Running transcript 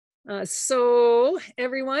So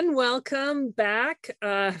everyone, welcome back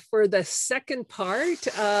for the second part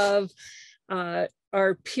of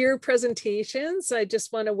our peer presentations. I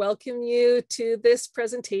just want to welcome you to this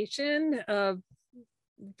presentation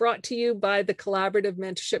brought to you by the Collaborative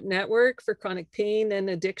Mentorship Network for Chronic Pain and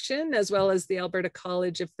Addiction, as well as the Alberta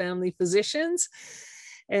College of Family Physicians.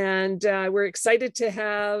 And we're excited to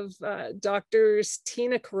have Doctors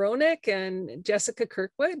Tina Korownyk and Jessica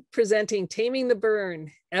Kirkwood presenting Taming the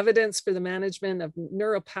Burn, Evidence for the Management of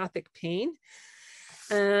Neuropathic Pain.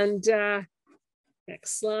 And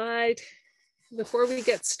next slide. Before we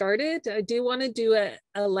get started, I do want to do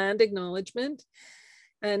a land acknowledgement.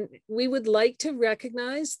 And we would like to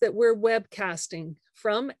recognize that we're webcasting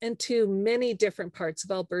from and to many different parts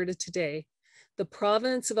of Alberta today. The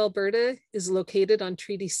province of Alberta is located on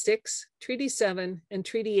Treaty 6, Treaty 7, and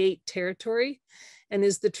Treaty 8 territory, and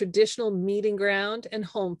is the traditional meeting ground and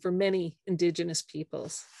home for many Indigenous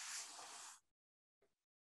peoples.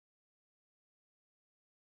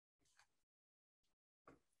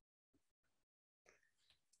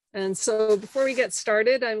 And so before we get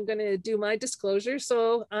started, I'm going to do my disclosure.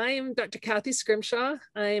 So I am Dr. Kathy Scrimshaw.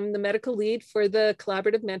 I'm the medical lead for the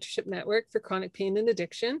Collaborative Mentorship Network for Chronic Pain and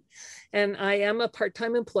Addiction. And I am a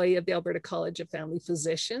part-time employee of the Alberta College of Family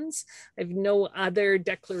Physicians. I have no other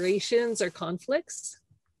declarations or conflicts.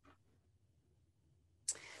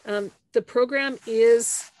 The program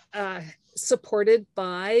is supported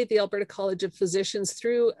by the Alberta College of Physicians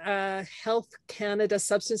through a Health Canada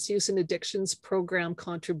Substance Use and Addictions Program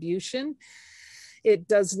contribution. It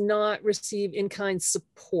does not receive in-kind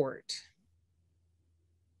support.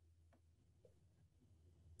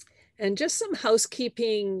 And just some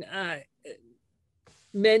housekeeping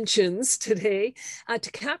mentions today.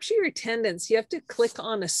 To capture your attendance, you have to click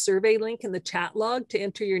on a survey link in the chat log to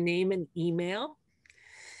enter your name and email.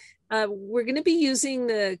 We're going to be using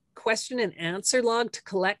the question and answer log to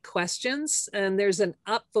collect questions, and there's an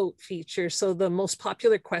upvote feature. So the most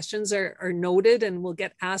popular questions are noted and will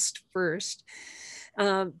get asked first.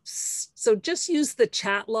 So just use the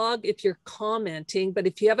chat log if you're commenting, but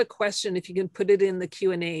if you have a question, if you can put it in the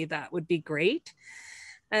Q&A, that would be great.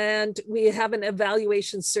 And we have an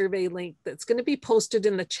evaluation survey link that's going to be posted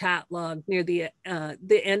in the chat log near the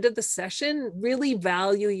end of the session. Really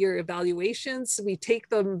value your evaluations. We take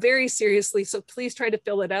them very seriously, so please try to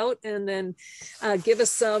fill it out and then give us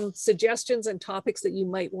some suggestions and topics that you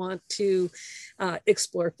might want to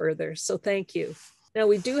explore further. So thank you. Now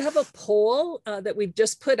we do have a poll that we've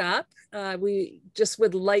just put up. We just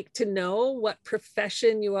would like to know what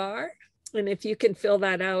profession you are. And if you can fill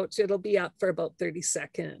that out, it'll be up for about 30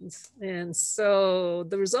 seconds. And so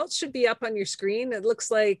the results should be up on your screen. It looks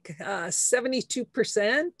like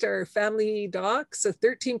 72% are family docs, so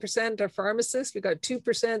 13% are pharmacists. We got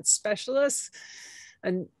 2% specialists,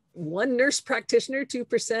 and one nurse practitioner,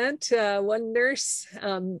 2%, one nurse,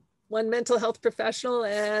 one mental health professional,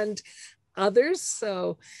 and others.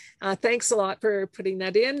 So thanks a lot for putting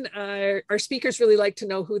that in. Our speakers really like to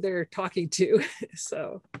know who they're talking to.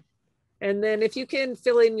 So. And then if you can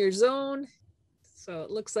fill in your zone. So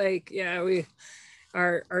it looks like, yeah,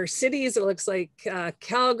 our cities, it looks like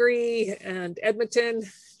Calgary and Edmonton,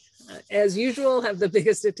 as usual, have the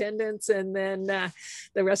biggest attendance. And then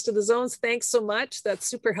the rest of the zones, thanks so much. That's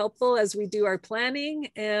super helpful as we do our planning,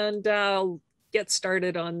 and I'll get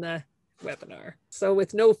started on the webinar. So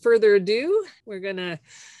with no further ado, we're gonna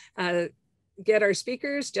get our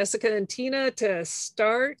speakers, Jessica and Tina, to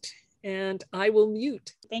start. And I will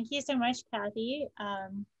mute. Thank you so much, Kathy.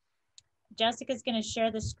 Jessica's going to share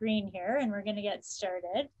the screen here, and we're going to get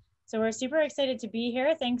started. So we're super excited to be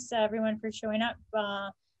here. Thanks everyone for showing up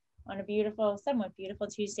on a beautiful, somewhat beautiful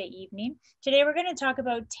Tuesday evening. Today we're going to talk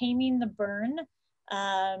about taming the burn.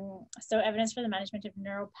 So evidence for the management of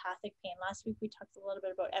neuropathic pain. Last week we talked a little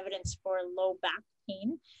bit about evidence for low back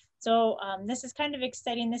pain. So this is kind of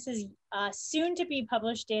exciting. This is soon to be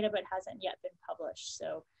published data, but hasn't yet been published.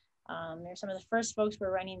 So they're some of the first folks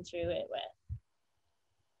we're running through it with.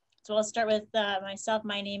 So I'll start with myself.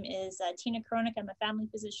 My name is Tina Korownyk. I'm a family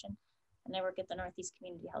physician, and I work at the Northeast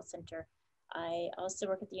Community Health Center. I also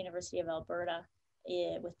work at the University of Alberta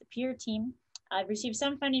with the peer team. I've received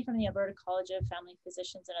some funding from the Alberta College of Family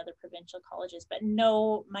Physicians and other provincial colleges, but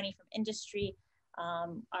no money from industry.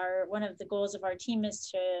 One of the goals of our team is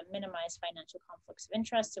to minimize financial conflicts of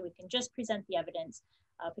interest, so we can just present the evidence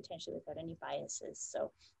potentially without any biases.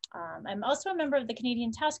 So I'm also a member of the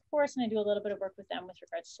Canadian Task Force, and I do a little bit of work with them with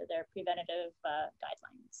regards to their preventative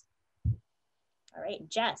guidelines. All right,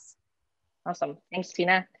 Jess. Awesome, thanks,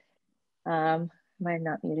 Tina. Am I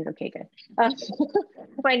not muted? Okay, good.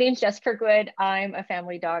 My name's Jess Kirkwood. I'm a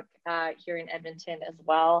family doc here in Edmonton as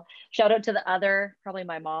well. Shout out to the other, probably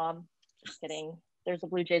my mom. Just kidding. There's a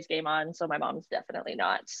Blue Jays game on, so my mom's definitely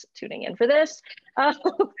not tuning in for this.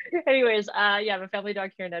 Anyways, yeah, I'm a family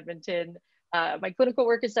doc here in Edmonton. My clinical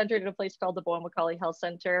work is centered in a place called the Bowen Macaulay Health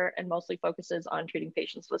Center and mostly focuses on treating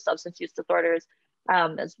patients with substance use disorders,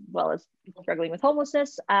 as well as people struggling with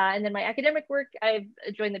homelessness. And then my academic work, I've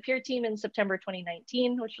joined the peer team in September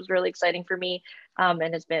 2019, which was really exciting for me,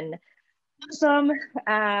 and has been awesome.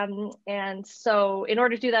 And so in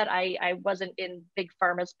order to do that, I wasn't in Big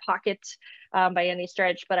Pharma's pocket by any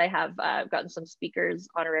stretch, but I have gotten some speakers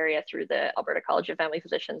honoraria through the Alberta College of Family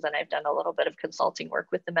Physicians, and I've done a little bit of consulting work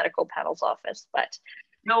with the medical panel's office, but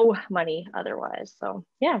no money otherwise. So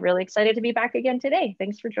yeah, really excited to be back again today.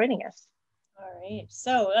 Thanks for joining us. All right,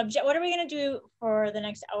 so what are we going to do for the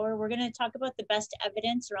next hour? We're going to talk about the best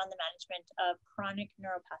evidence around the management of chronic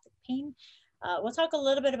neuropathic pain. We'll talk a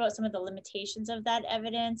little bit about some of the limitations of that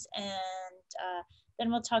evidence, and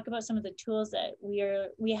then we'll talk about some of the tools that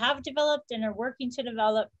we have developed and are working to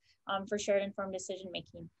develop for shared informed decision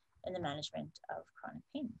making in the management of chronic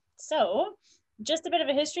pain. So just a bit of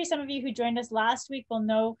a history. Some of you who joined us last week will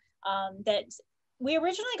know that we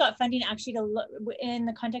originally got funding actually to look in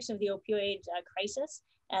the context of the opioid crisis.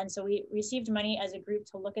 And so we received money as a group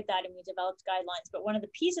to look at that, and we developed guidelines. But one of the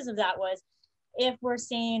pieces of that was, if we're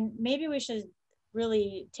saying maybe we should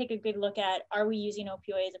really take a good look at, are we using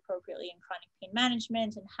opioids appropriately in chronic pain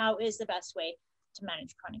management, and how is the best way to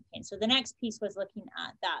manage chronic pain? So the next piece was looking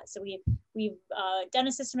at that. So we've done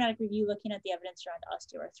a systematic review looking at the evidence around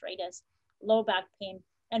osteoarthritis, low back pain,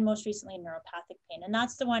 and most recently neuropathic pain. And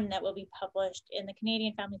that's the one that will be published in the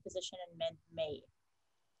Canadian Family Physician in mid-May.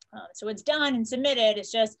 So it's done and submitted.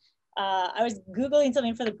 It's just, I was Googling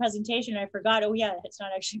something for the presentation and I forgot, oh yeah, it's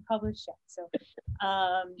not actually published yet. So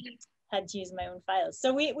had to use my own files.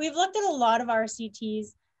 So we've looked at a lot of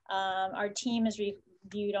RCTs. Our team has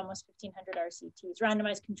reviewed almost 1,500 RCTs,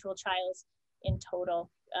 randomized controlled trials in total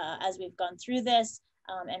as we've gone through this.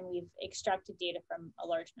 And we've extracted data from a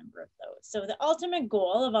large number of those. So the ultimate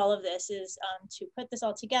goal of all of this is to put this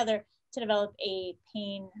all together to develop a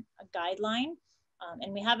pain guideline.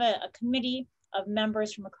 And we have a committee of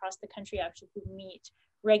members from across the country actually who meet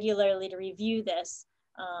regularly to review this.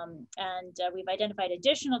 And we've identified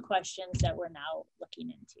additional questions that we're now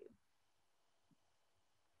looking into.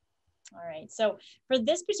 All right, so for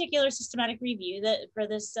this particular systematic review, for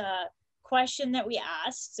this question that we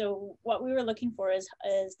asked, so what we were looking for is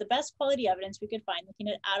the best quality evidence we could find looking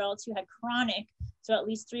at adults who had chronic, so at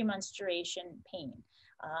least 3 months duration pain.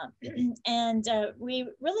 And we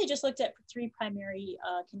really just looked at 3 primary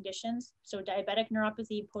conditions, so diabetic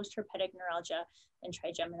neuropathy, post-herpetic neuralgia, and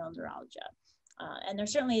trigeminal neuralgia. And there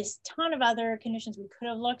certainly is a ton of other conditions we could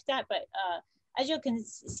have looked at, but as you can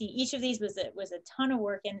see, each of these was a ton of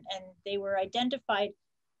work, and they were identified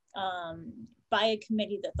by a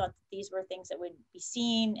committee that thought that these were things that would be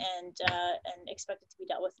seen and expected to be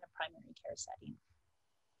dealt with in a primary care setting.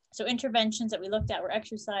 So interventions that we looked at were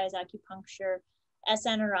exercise, acupuncture,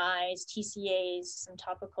 SNRIs, TCAs, some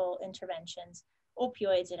topical interventions,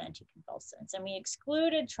 opioids, and anticonvulsants. And we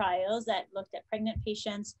excluded trials that looked at pregnant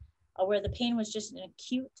patients where the pain was just an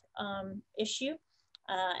acute issue,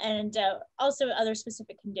 and also other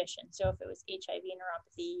specific conditions. So if it was HIV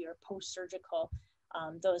neuropathy or post-surgical,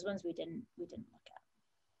 those ones we didn't look at.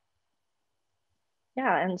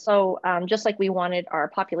 Yeah, and so just like we wanted our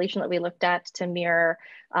population that we looked at to mirror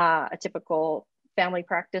a typical family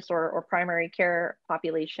practice or primary care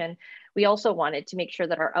population, we also wanted to make sure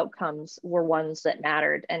that our outcomes were ones that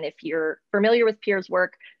mattered. And if you're familiar with Peer's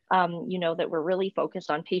work, you know that we're really focused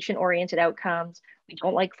on patient-oriented outcomes. We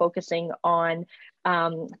don't like focusing on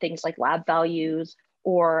things like lab values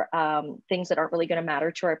or things that aren't really going to matter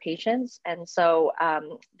to our patients. And so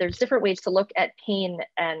there's different ways to look at pain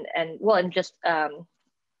and just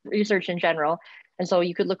research in general. And so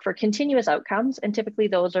you could look for continuous outcomes, and typically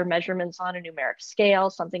those are measurements on a numeric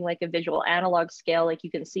scale, something like a visual analog scale, like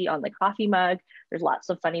you can see on the coffee mug. There's lots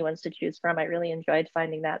of funny ones to choose from. I really enjoyed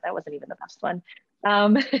finding that. That wasn't even the best one.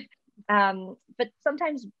 But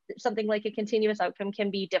sometimes something like a continuous outcome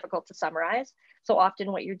can be difficult to summarize. So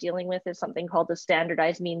often what you're dealing with is something called the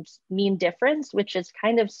standardized mean difference, which is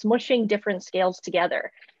kind of smushing different scales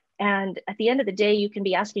together. And at the end of the day, you can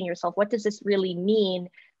be asking yourself, what does this really mean?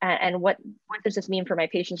 And what does this mean for my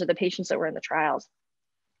patients or the patients that were in the trials?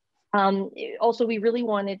 Also, we really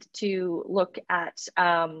wanted to look at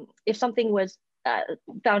if something was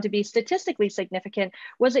found to be statistically significant,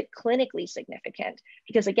 was it clinically significant?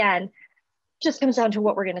 Because again, it just comes down to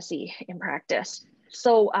what we're going to see in practice.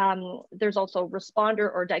 There's also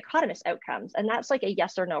responder or dichotomous outcomes, and that's like a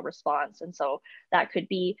yes or no response. And so that could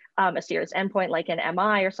be a serious endpoint like an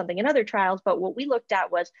MI or something in other trials. But what we looked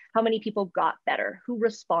at was how many people got better, who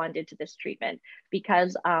responded to this treatment.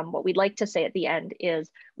 Because what we'd like to say at the end is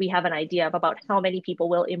we have an idea of about how many people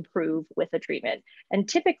will improve with the treatment. And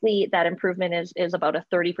typically that improvement is about a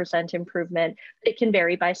 30% improvement. It can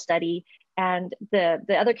vary by study. And the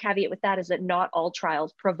other caveat with that is that not all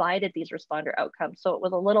trials provided these responder outcomes. So it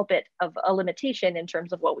was a little bit of a limitation in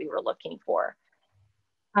terms of what we were looking for.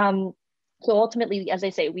 So ultimately, as I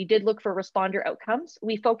say, we did look for responder outcomes.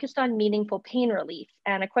 We focused on meaningful pain relief.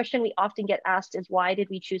 And a question we often get asked is, why did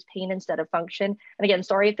we choose pain instead of function? And again,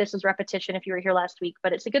 sorry if this is repetition if you were here last week,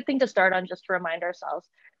 but it's a good thing to start on just to remind ourselves.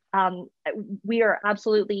 We are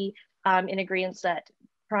absolutely in agreement that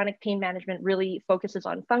chronic pain management really focuses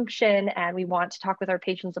on function, and we want to talk with our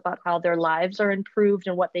patients about how their lives are improved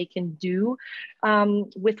and what they can do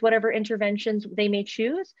with whatever interventions they may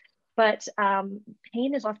choose. But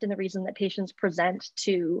pain is often the reason that patients present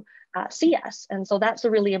to see us. And so that's a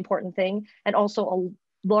really important thing. And also a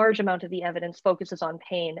large amount of the evidence focuses on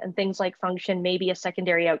pain, and things like function may be a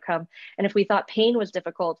secondary outcome. And if we thought pain was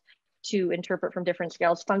difficult to interpret from different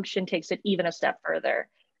scales, function takes it even a step further.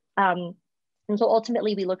 And so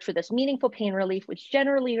ultimately we looked for this meaningful pain relief, which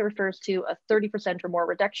generally refers to a 30% or more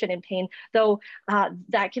reduction in pain, though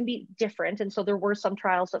that can be different. And so there were some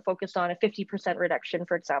trials that focused on a 50% reduction,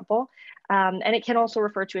 for example. And it can also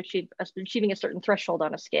refer to achieving a certain threshold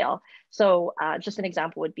on a scale. So just an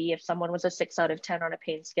example would be if someone was a 6 out of 10 on a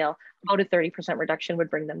pain scale, about a 30% reduction would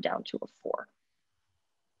bring them down to a 4.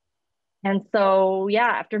 And so, yeah,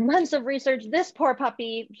 after months of research, this poor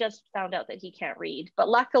puppy just found out that he can't read. But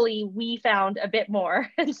luckily, we found a bit more.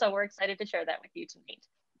 And so we're excited to share that with you tonight.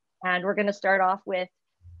 And we're going to start off with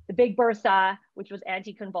the Big Bertha, which was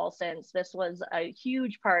anticonvulsants. This was a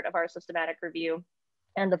huge part of our systematic review.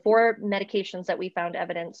 And the 4 medications that we found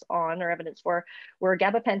evidence for were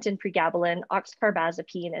gabapentin, pregabalin,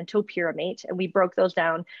 oxcarbazepine, and topiramate. And we broke those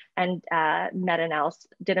down and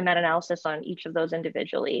did a meta-analysis on each of those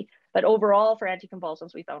individually. But overall, for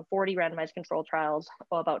anticonvulsants, we found 40 randomized controlled trials,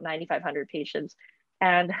 about 9,500 patients.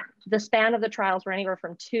 And the span of the trials were anywhere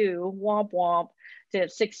from 2, womp womp, to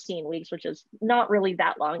 16 weeks, which is not really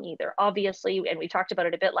that long either. Obviously, and we talked about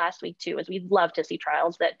it a bit last week too, is we'd love to see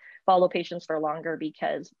trials that follow patients for longer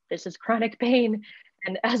because this is chronic pain.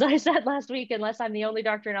 And as I said last week, unless I'm the only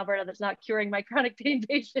doctor in Alberta that's not curing my chronic pain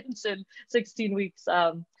patients in 16 weeks,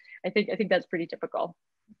 I think that's pretty typical.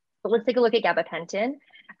 But let's take a look at gabapentin.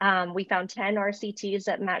 We found 10 RCTs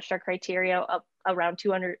that matched our criteria of around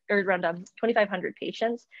 2,500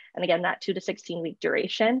 patients. And again, that 2 to 16 week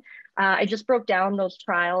duration. I just broke down those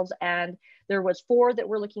trials, and there was 4 that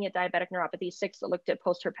were looking at diabetic neuropathy, 6 that looked at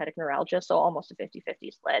post-herpetic neuralgia, so almost a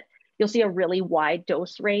 50-50 split. You'll see a really wide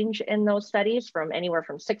dose range in those studies, from anywhere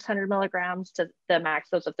from 600 milligrams to the max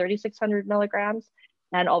dose of 3,600 milligrams,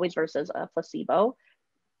 and always versus a placebo.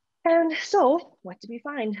 And so what did we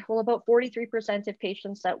find? Well, about 43% of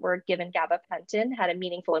patients that were given gabapentin had a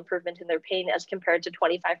meaningful improvement in their pain as compared to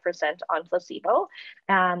 25% on placebo.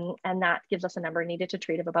 And that gives us a number needed to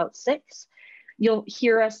treat of about 6. You'll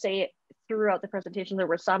hear us say throughout the presentation, there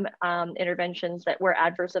were some interventions where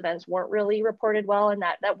adverse events weren't really reported well, and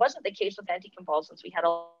that wasn't the case with anticonvulsants. We had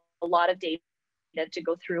a lot of data to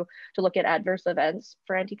go through to look at adverse events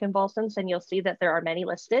for anticonvulsants, and you'll see that there are many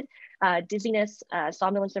listed. Dizziness,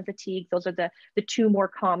 somnolence, and fatigue, those are the 2 more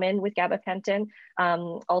common with gabapentin.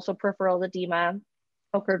 Also peripheral edema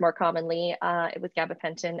occurred more commonly with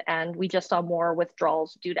gabapentin, and we just saw more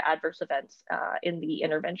withdrawals due to adverse events in the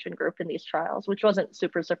intervention group in these trials, which wasn't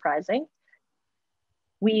super surprising.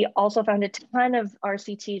 We also found a ton of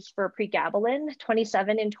RCTs for pregabalin,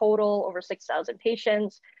 27 in total, over 6,000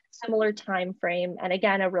 patients, similar time frame, and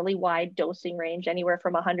again, a really wide dosing range, anywhere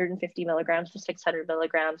from 150 milligrams to 600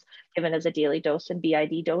 milligrams, given as a daily dose and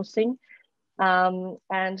BID dosing.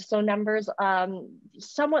 And so numbers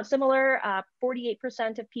somewhat similar,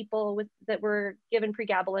 48% of people that were given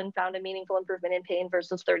pregabalin found a meaningful improvement in pain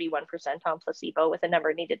versus 31% on placebo, with a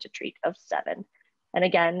number needed to treat of 7. And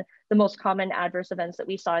again, the most common adverse events that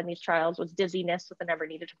we saw in these trials was dizziness with a number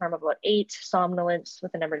needed to harm of about 8, somnolence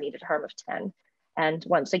with a number needed to harm of 10. And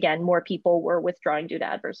once again, more people were withdrawing due to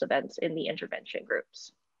adverse events in the intervention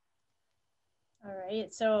groups. All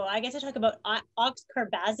right, so I get to talk about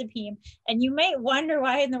oxcarbazepine, and you might wonder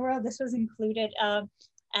why in the world this was included.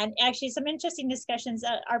 And actually some interesting discussions.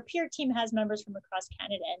 Our peer team has members from across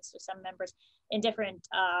Canada, and so some members in different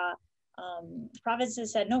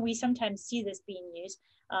provinces said, no, we sometimes see this being used.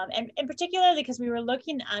 And particularly because we were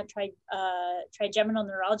looking at trigeminal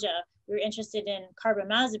neuralgia, we were interested in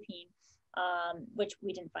carbamazepine, which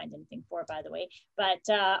we didn't find anything for, by the way, but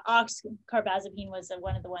oxcarbazepine was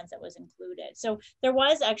one of the ones that was included. So there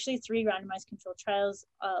was actually 3 randomized controlled trials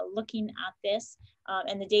looking at this,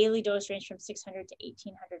 and the daily dose ranged from 600 to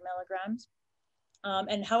 1800 milligrams.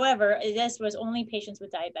 And however, this was only patients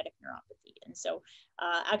with diabetic neuropathy. And so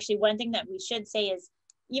actually one thing that we should say is,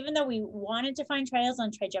 even though we wanted to find trials on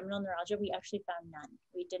trigeminal neuralgia, we actually found none.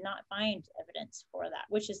 We did not find evidence for that,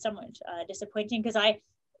 which is somewhat disappointing, because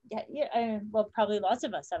well, probably lots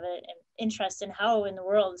of us have an interest in how in the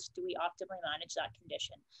world do we optimally manage that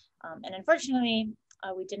condition. And unfortunately,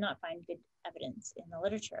 we did not find good evidence in the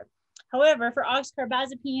literature. However, for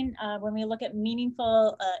oxcarbazepine, when we look at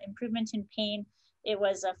meaningful improvement in pain, it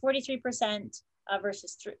was 43%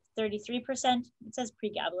 versus 33%. It says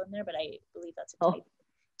pregabalin there, but I believe that's a typo.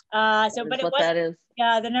 But it was,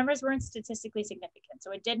 yeah, the numbers weren't statistically significant.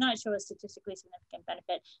 So it did not show a statistically significant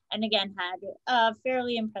benefit. And again, had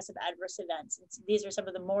fairly impressive adverse events. And these are some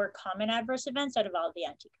of the more common adverse events out of all the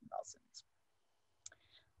anticonvulsants.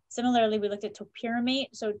 Similarly, we looked at topiramate.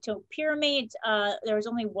 So topiramate, there was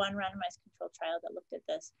only one randomized controlled trial that looked at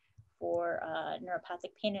this for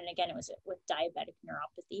neuropathic pain. And again, it was with diabetic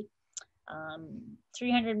neuropathy.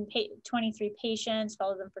 323 patients,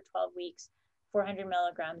 followed them for 12 weeks. 400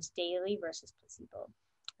 milligrams daily versus placebo.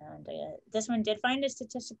 And this one did find a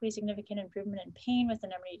statistically significant improvement in pain with a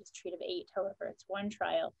number needed to treat of 8. However, it's one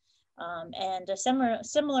trial. And a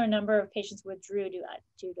similar number of patients withdrew due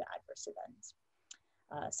to adverse events.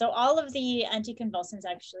 So all of the anticonvulsants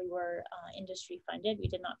actually were industry funded. We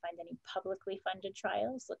did not find any publicly funded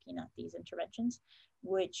trials looking at these interventions,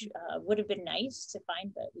 which would have been nice to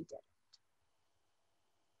find, but we didn't.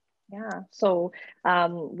 Yeah, so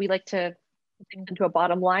we like to things into a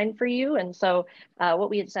bottom line for you. And so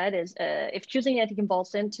what we had said is if choosing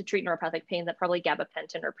anticonvulsant to treat neuropathic pain, that probably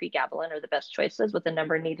gabapentin or pregabalin are the best choices, with the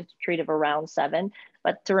number needed to treat of around 7.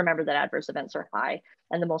 But to remember that adverse events are high.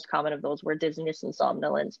 And the most common of those were dizziness and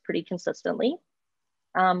somnolence pretty consistently.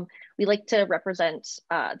 We like to represent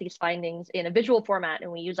these findings in a visual format,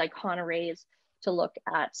 and we use icon arrays to look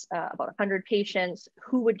at about 100 patients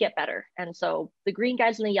who would get better. And so the green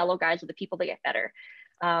guys and the yellow guys are the people that get better.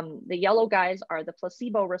 The yellow guys are the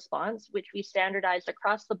placebo response, which we standardized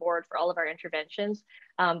across the board for all of our interventions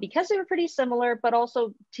because they were pretty similar, but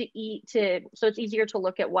also so it's easier to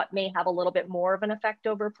look at what may have a little bit more of an effect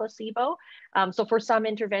over placebo. So for some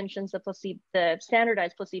interventions, the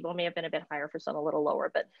standardized placebo may have been a bit higher, for some a little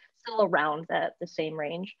lower, but still around the same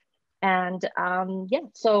range. And yeah,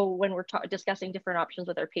 so when we're discussing different options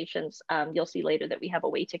with our patients, you'll see later that we have a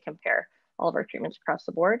way to compare all of our treatments across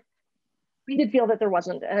the board. We did feel that there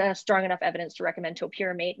wasn't strong enough evidence to recommend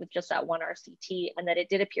topiramate with just that one RCT, and that it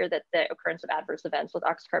did appear that the occurrence of adverse events with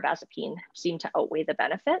oxcarbazepine seemed to outweigh the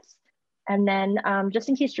benefits. And then just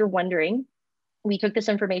in case you're wondering, we took this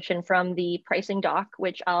information from the pricing doc,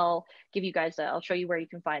 which I'll give you guys, I'll show you where you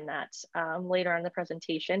can find that later on in the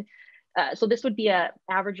presentation. So this would be an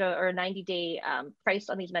average or a 90-day price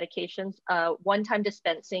on these medications. One-time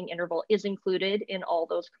dispensing interval is included in all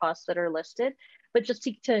those costs that are listed, but just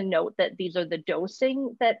to note that these are the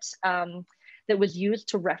dosing that that was used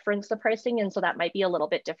to reference the pricing, and so that might be a little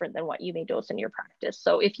bit different than what you may dose in your practice.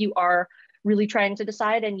 So if you are really trying to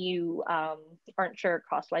decide and you aren't sure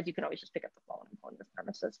cost-wise, you can always just pick up the phone and phone the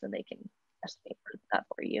pharmacist, and they can estimate that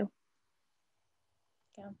for you.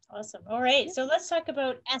 Yeah, awesome. All right, so let's talk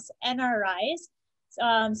about SNRIs.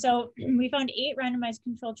 So we found 8 randomized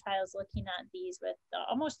controlled trials looking at these with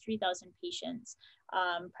almost 3,000 patients,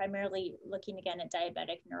 primarily looking again at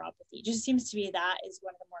diabetic neuropathy. It just seems to be that is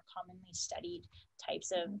one of the more commonly studied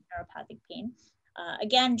types of neuropathic pain.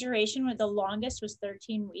 Again, duration with the longest was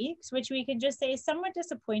 13 weeks, which we can just say is somewhat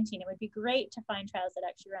disappointing. It would be great to find trials that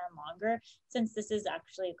actually ran longer, since this is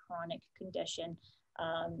actually a chronic condition.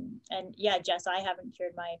 And yeah, Jess, I haven't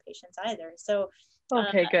cured my patients either. So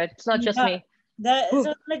okay, good. It's not just me. So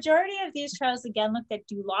the majority of these trials again looked at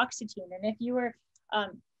duloxetine, and if you were,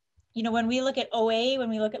 you know, when we look at OA, when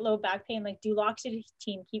we look at low back pain, like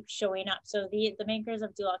duloxetine keeps showing up. So the makers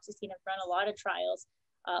of duloxetine have run a lot of trials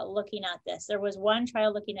looking at this. There was one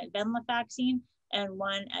trial looking at venlafaxine and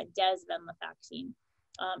one at desvenlafaxine.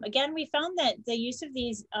 Again, we found that the use of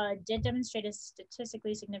these did demonstrate a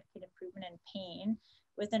statistically significant improvement in pain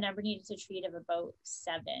with a number needed to treat of about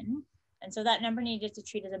 7. And so that number needed to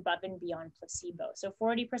treat is above and beyond placebo. So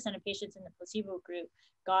 40% of patients in the placebo group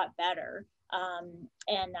got better,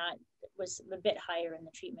 and that was a bit higher in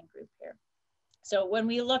the treatment group here. So when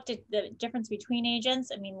we looked at the difference between agents,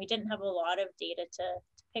 I mean, we didn't have a lot of data to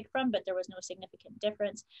pick from, but there was no significant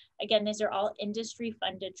difference. Again, these are all industry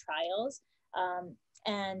funded trials,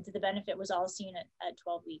 and the benefit was all seen at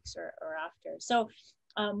 12 weeks or after. So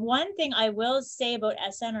one thing I will say about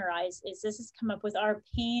SNRIs is this has come up with our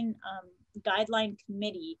pain guideline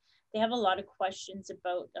committee. They have a lot of questions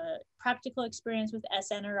about practical experience with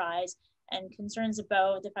SNRIs and concerns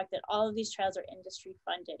about the fact that all of these trials are industry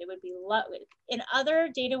funded. It would be, in other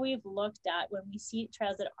data we've looked at, when we see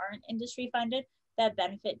trials that aren't industry funded, that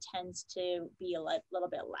benefit tends to be a little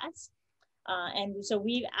bit less. And so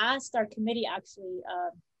we've asked our committee actually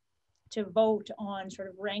to vote on sort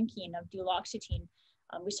of ranking of duloxetine.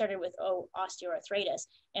 We started with osteoarthritis,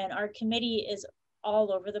 and our committee is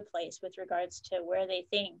all over the place with regards to where they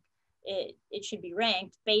think it should be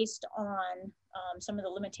ranked based on some of the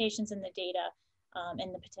limitations in the data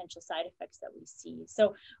and the potential side effects that we see.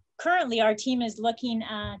 So currently our team is looking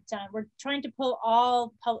at, we're trying to pull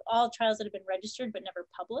all trials that have been registered but never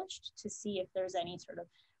published to see if there's any sort of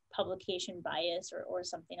publication bias or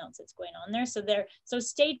something else that's going on there. So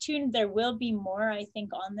stay tuned. There will be more, I think,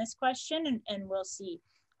 on this question, and we'll see.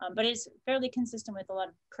 But it's fairly consistent with a lot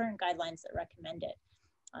of current guidelines that recommend it.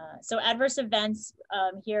 So adverse events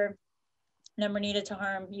here, number needed to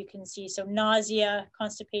harm, you can see, so nausea,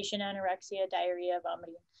 constipation, anorexia, diarrhea,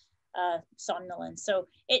 vomiting, somnolence. So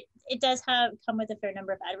it does come with a fair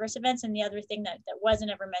number of adverse events. And the other thing that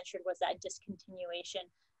wasn't ever mentioned was that discontinuation.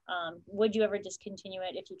 Would you ever discontinue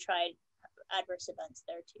it if you tried adverse events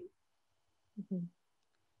there too? Mm-hmm.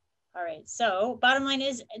 All right, so bottom line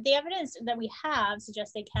is the evidence that we have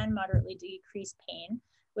suggests they can moderately decrease pain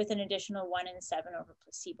with an additional 1 in 7 over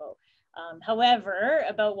placebo. However,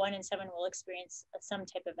 about 1 in 7 will experience some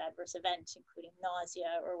type of adverse event, including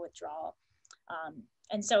nausea or withdrawal.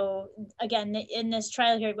 And so again, in this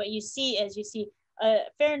trial here, what you see is a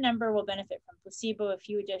fair number will benefit from placebo, a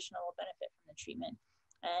few additional will benefit from the treatment.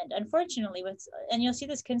 And unfortunately, and you'll see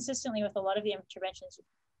this consistently with a lot of the interventions,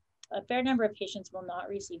 a fair number of patients will not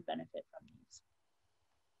receive benefit from these.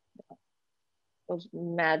 Those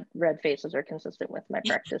mad red faces are consistent with my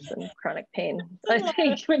practice and chronic pain. I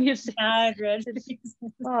think when you say mad red faces.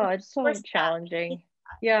 Oh, it's so challenging.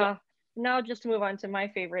 Yeah. Now just to move on to my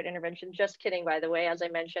favorite intervention. Just kidding, by the way. As I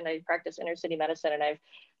mentioned, I practice inner city medicine and I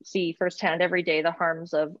see firsthand every day the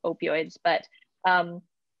harms of opioids. But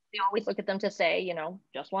we always look at them to say,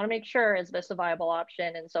 just want to make sure, is this a viable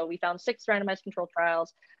option? And so we found 6 randomized controlled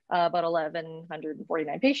trials, about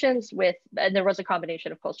 1,149 patients and there was a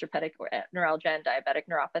combination of post-herpetic neuralgia and diabetic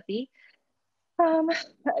neuropathy.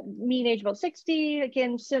 Mean age about 60,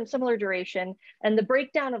 again, similar duration. And the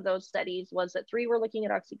breakdown of those studies was that 3 were looking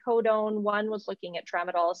at oxycodone, 1 was looking at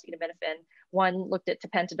tramadol, acetaminophen, 1 looked at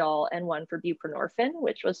tapentadol, and 1 for buprenorphine,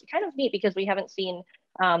 which was kind of neat because we haven't seen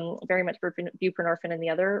very much buprenorphine in the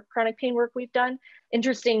other chronic pain work we've done.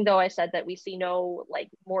 Interesting, though, I said that we see no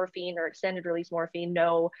morphine or extended release morphine,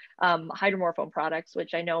 no hydromorphone products,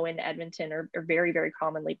 which I know in Edmonton are very, very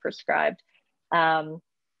commonly prescribed.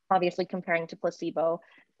 Obviously comparing to placebo.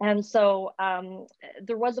 And so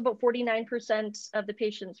there was about 49% of the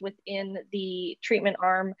patients within the treatment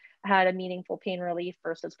arm had a meaningful pain relief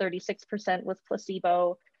versus 36% with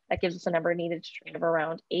placebo. That gives us a number needed to treat of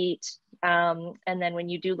around 8. And then when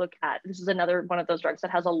you do look at, this is another one of those drugs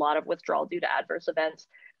that has a lot of withdrawal due to adverse events.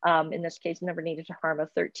 In this case, number needed to harm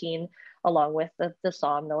of 13, along with the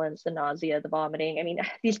somnolence, the nausea, the vomiting. I mean,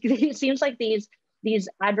 it seems like these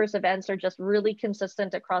adverse events are just really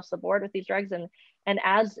consistent across the board with these drugs. And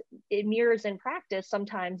as it mirrors in practice,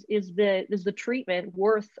 sometimes is the treatment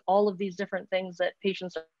worth all of these different things that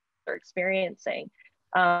patients are experiencing?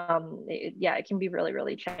 It can be really,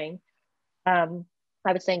 really challenging.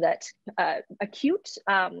 I was saying that acute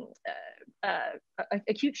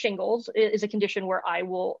shingles is a condition where I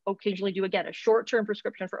will occasionally do, again, a short-term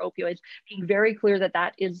prescription for opioids, being very clear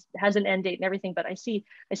that has an end date and everything. But I see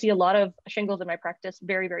a lot of shingles in my practice,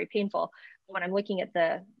 very, very painful. When I'm looking at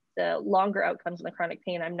the longer outcomes in the chronic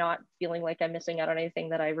pain, I'm not feeling like I'm missing out on anything,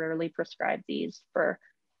 that I rarely prescribe these for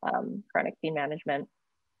chronic pain management.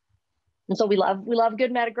 And so we love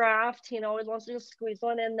good Metagraft, always wants to just squeeze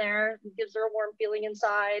one in there. It gives her a warm feeling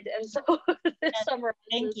inside. And so this summarizes.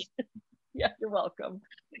 Thank you. Yeah, you're welcome.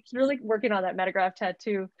 It's really working on that Metagraft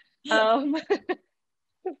tattoo.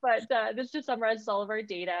 But this just summarizes all of our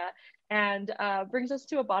data and brings us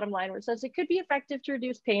to a bottom line where it says it could be effective to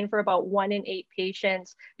reduce pain for about 1 in 8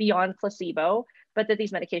 patients beyond placebo. but that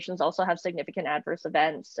these medications also have significant adverse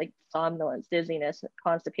events like somnolence, dizziness,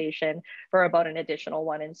 constipation for about an additional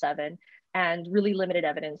 1 in 7, and really limited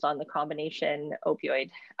evidence on the combination opioid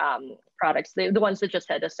products, the ones that just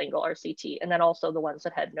had a single RCT, and then also the ones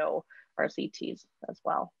that had no RCTs as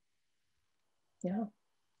well. Yeah.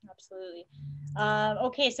 Absolutely.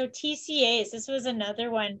 Okay, so TCAs, this was another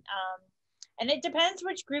one. And it depends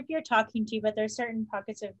which group you're talking to, but there's certain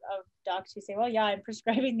pockets of docs who say, well, yeah, I'm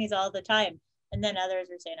prescribing these all the time. And then others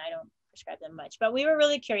are saying, I don't prescribe them much. But we were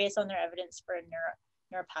really curious on their evidence for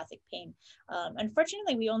neuropathic pain.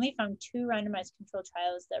 Unfortunately, we only found 2 randomized controlled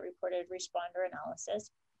trials that reported responder analysis.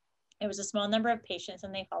 It was a small number of patients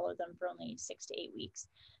and they followed them for only 6 to 8 weeks.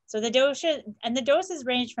 So the doses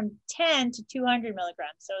range from 10 to 200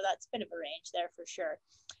 milligrams. So that's a bit of a range there for sure.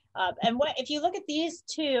 And what if you look at these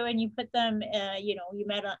 2 and you put them, you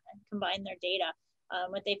combine their data,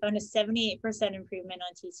 what they found is 78% improvement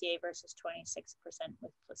on TCA versus 26%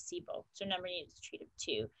 with placebo. So number needed to treat of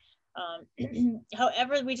 2.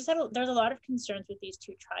 However, there's a lot of concerns with these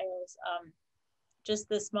 2 trials. Just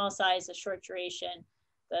the small size, the short duration,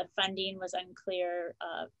 the funding was unclear,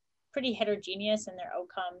 pretty heterogeneous in their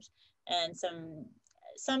outcomes, and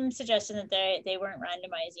some suggestion that they weren't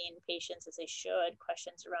randomizing patients as they should,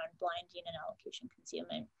 questions around blinding and allocation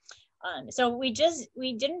concealment. So we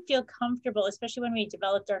didn't feel comfortable, especially when we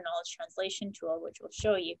developed our knowledge translation tool, which we'll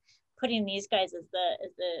show you, putting these guys as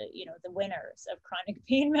the winners of chronic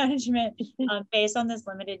pain management based on this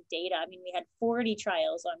limited data. I mean, we had 40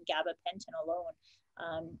 trials on gabapentin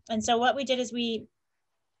alone. And so what we did is we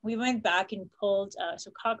went back and pulled,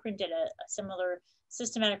 so Cochrane did a similar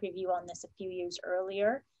systematic review on this a few years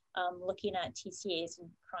earlier, looking at TCAs and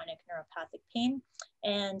chronic neuropathic pain.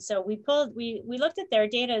 And so we looked at their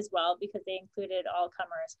data as well because they included all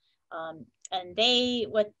comers. And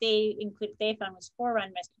what they found was 4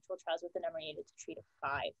 randomized controlled trials with the number needed to treat of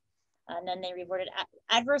 5. And then they reported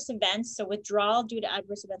adverse events. So withdrawal due to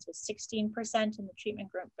adverse events was 16% in the treatment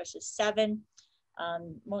group versus 7%.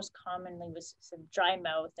 Most commonly was some dry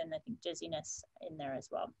mouth and I think dizziness in there as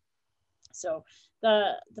well. So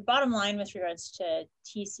the bottom line with regards to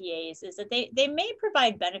TCAs is that they may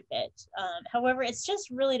provide benefit. However, it's just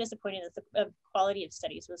really disappointing that the quality of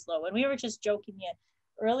studies was low. And we were just joking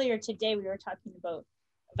earlier today, we were talking about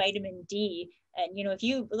vitamin D. And, if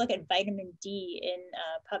you look at vitamin D in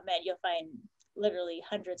PubMed, you'll find literally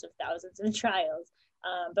hundreds of thousands of trials.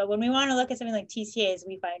 But when we want to look at something like TCAs,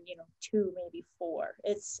 we find, 2, maybe 4.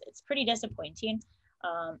 It's pretty disappointing.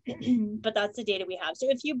 But that's the data we have. So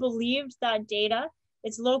if you believed that data,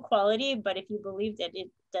 it's low quality, but if you believed it, it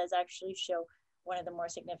does actually show one of the more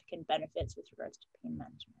significant benefits with regards to pain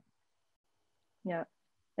management. Yeah.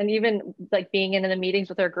 And even like being in the meetings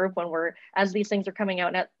with our group when as these things are coming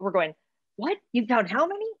out, we're going, what? You found how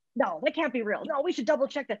many? No, that can't be real. No, we should double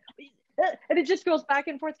check that. And it just goes back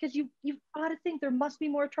and forth because you've got to think there must be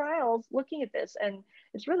more trials looking at this, and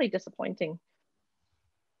it's really disappointing.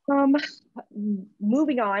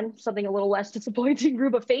 Moving on, something a little less disappointing,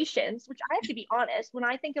 rubefactions, which I have to be honest, when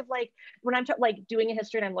I think of when I'm doing a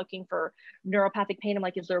history and I'm looking for neuropathic pain, I'm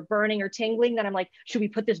like, is there burning or tingling? Then I'm like, should we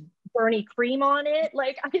put this Bernie cream on it?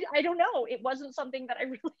 I don't know. It wasn't something that I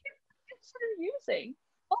really considered using,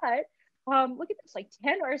 but look at this,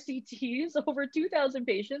 10 RCTs over 2,000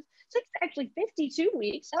 patients, actually 52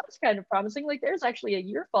 weeks. That was kind of promising. There's actually a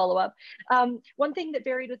year follow-up. One thing that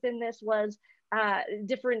varied within this was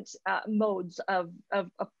different modes of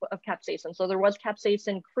capsaicin. So there was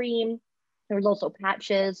capsaicin cream. There was also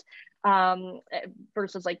patches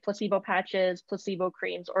versus placebo patches, placebo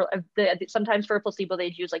creams, or sometimes for a placebo,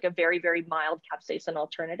 they'd use a very, very mild capsaicin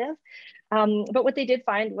alternative. But what they did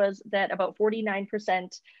find was that about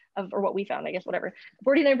 49% or what we found,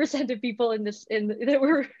 49% of people that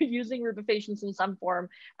were using rubefacins in some form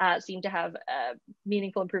seemed to have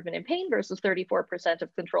meaningful improvement in pain versus 34%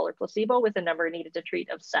 of control or placebo with a number needed to treat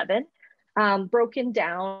of 7. Broken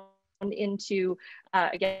down into,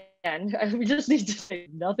 again, we just need to say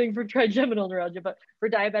nothing for trigeminal neuralgia, but for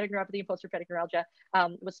diabetic neuropathy and postherpetic neuralgia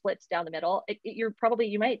was split down the middle.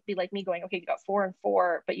 You might be like me going, okay, you got 4 and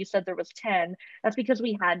 4, but you said there was 10. That's because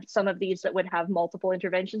we had some of these that would have multiple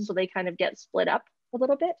interventions, so they kind of get split up a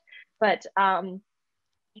little bit. But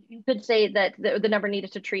you could say that the number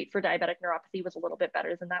needed to treat for diabetic neuropathy was a little bit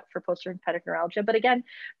better than that for postherpetic neuralgia, but again,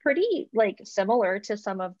 pretty similar to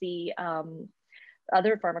some of the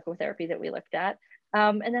other pharmacotherapy that we looked at.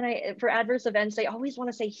 And then for adverse events, they always want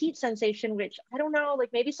to say heat sensation, which I don't know,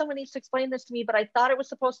 maybe someone needs to explain this to me, but I thought it was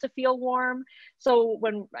supposed to feel warm. So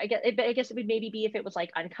when I guess it would maybe be if it was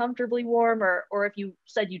uncomfortably warm, or if you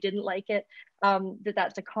said you didn't like it,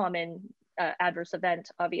 that's a common adverse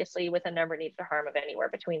event, obviously, with a number needed to harm of anywhere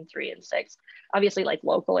between 3 and 6. Obviously, like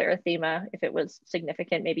local erythema, if it was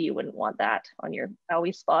significant, maybe you wouldn't want that on your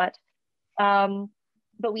OWI spot.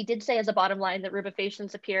 But we did say as a bottom line that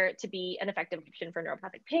rubefacins appear to be an effective option for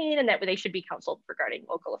neuropathic pain, and that they should be counseled regarding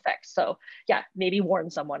local effects. So yeah, maybe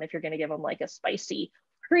warn someone if you're going to give them like a spicy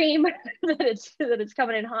cream that it's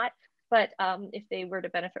coming in hot. But if they were to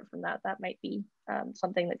benefit from that, that might be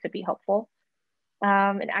something that could be helpful.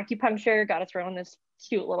 And acupuncture, got to throw in this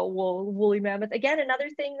cute little woolly mammoth. Again, another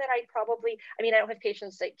thing that I don't have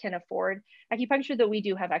patients that can afford acupuncture, though we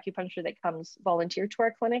do have acupuncture that comes volunteer to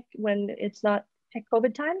our clinic when it's not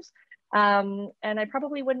COVID times. And I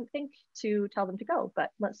probably wouldn't think to tell them to go, but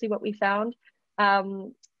let's see what we found.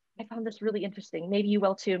 I found this really interesting. Maybe you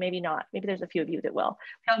will too, maybe not. Maybe there's a few of you that will.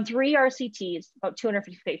 Found 3 RCTs, about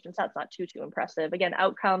 250 patients. That's not too impressive. Again,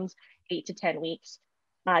 outcomes 8 to 10 weeks.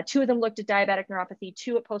 2 of them looked at diabetic neuropathy,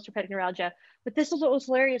 2 at post-herpetic neuralgia. But this is what was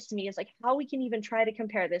hilarious to me, is like how we can even try to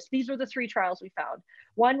compare this. These were the 3 trials we found.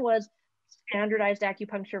 One was standardized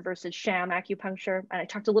acupuncture versus sham acupuncture. And I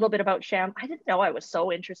talked a little bit about sham. I didn't know I was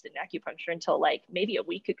so interested in acupuncture until like maybe a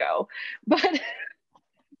week ago.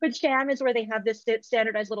 But sham is where they have this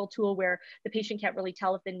standardized little tool where the patient can't really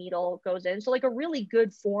tell if the needle goes in. So like a really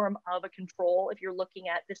good form of a control if you're looking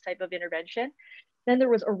at this type of intervention. Then there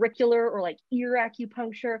was auricular or like ear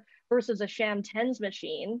acupuncture versus a sham TENS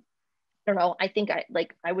machine. I don't know, I think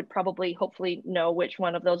I would probably hopefully know which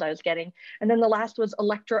one of those I was getting. And then the last was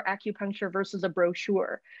electroacupuncture versus a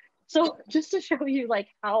brochure. So just to show you like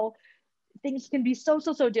how things can be so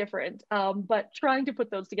different, but trying to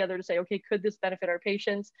put those together to say, okay, could this benefit our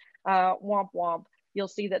patients? Womp womp. You'll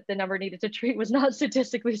see that the number needed to treat was not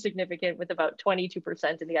statistically significant, with about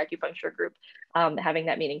 22% in the acupuncture group having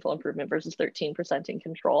that meaningful improvement versus 13% in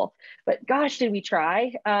control. But gosh, did we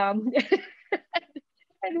try?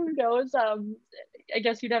 And who knows? I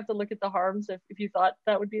guess you'd have to look at the harms if you thought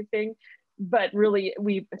that would be a thing. But really,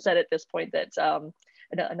 we've said at this point that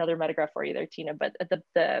another metagraph for you there, Tina, but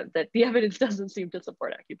the evidence doesn't seem to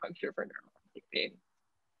support acupuncture for neuropathic pain.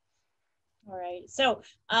 All right. So,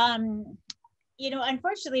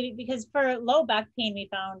 unfortunately, because for low back pain, we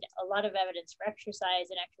found a lot of evidence for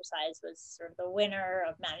exercise, and exercise was sort of the winner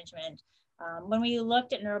of management. When we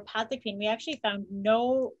looked at neuropathic pain, we actually found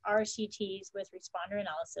no RCTs with responder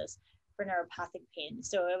analysis for neuropathic pain.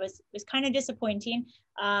 So it was kind of disappointing.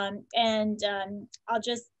 I'll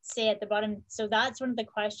just say at the bottom, so that's one of the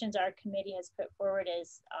questions our committee has put forward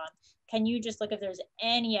is, can you just look if there's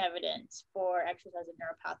any evidence for exercise in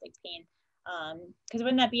neuropathic pain? Because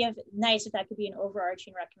wouldn't that be nice if that could be an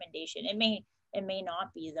overarching recommendation? It may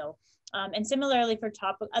not be though. And similarly for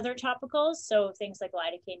other topicals, so things like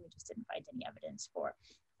lidocaine, we just didn't find any evidence for.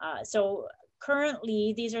 So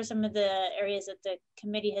currently, these are some of the areas that the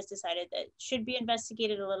committee has decided that should be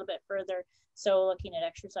investigated a little bit further. So looking at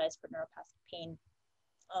exercise for neuropathic pain,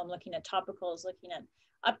 looking at topicals, looking at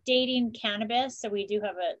updating cannabis. So we do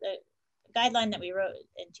have a guideline that we wrote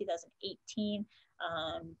in 2018,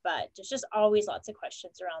 but there's just always lots of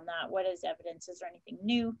questions around that. What is evidence? Is there anything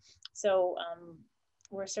new? So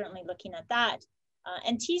we're certainly looking at that.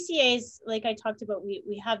 And TCAs, like I talked about,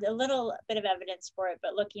 we have a little bit of evidence for it,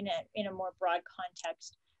 but looking at in a more broad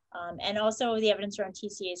context. And also the evidence around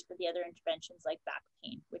TCAs for the other interventions like back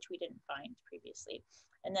pain, which we didn't find previously.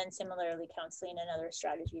 And then similarly, counseling and other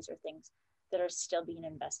strategies or things that are still being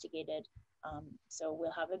investigated. So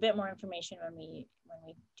we'll have a bit more information when we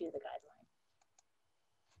do the guideline.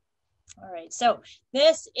 All right, so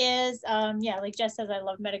this is, like Jess says, I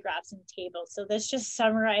love metagraphs and tables. So this just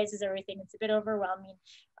summarizes everything. It's a bit overwhelming,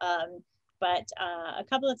 but a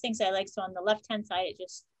couple of things I like. So on the left-hand side, it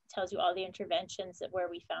just tells you all the interventions where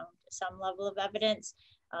we found some level of evidence,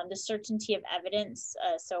 the certainty of evidence.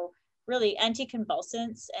 So really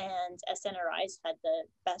anticonvulsants and SNRIs had the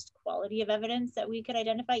best quality of evidence that we could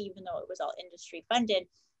identify, even though it was all industry funded.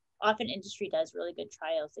 Often industry does really good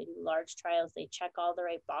trials. They do large trials. They check all the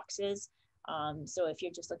right boxes. So if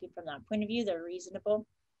you're just looking from that point of view, they're reasonable.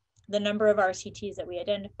 The number of RCTs that we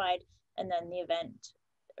identified, and then the event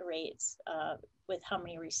rates with how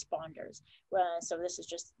many responders. So this is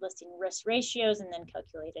just listing risk ratios and then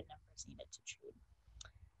calculated numbers needed to treat.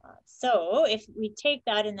 So if we take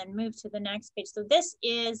that and then move to the next page. So this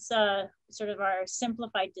is sort of our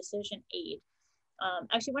simplified decision aid.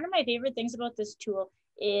 Actually, one of my favorite things about this tool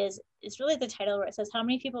is it's really the title where it says how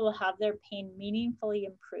many people will have their pain meaningfully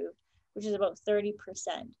improved, which is about 30%.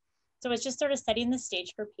 So it's just sort of setting the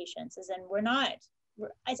stage for patients, as in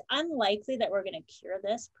it's unlikely that we're going to cure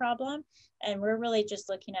this problem. And we're really just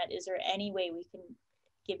looking at, is there any way we can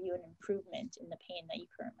give you an improvement in the pain that you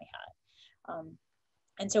currently have?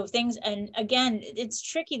 And so things, and again, it's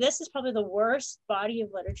tricky. This is probably the worst body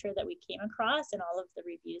of literature that we came across in all of the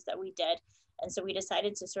reviews that we did. And so we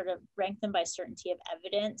decided to sort of rank them by certainty of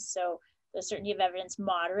evidence. So the certainty of evidence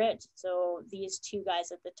moderate. So these two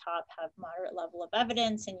guys at the top have moderate level of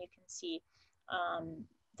evidence, and you can see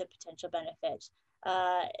the potential benefit.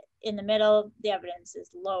 In the middle, the evidence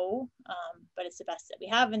is low, but it's the best that we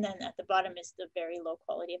have. And then at the bottom is the very low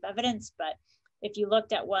quality of evidence. But if you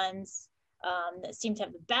looked at ones that seem to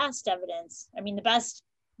have the best evidence, I mean, the best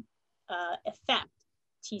effect,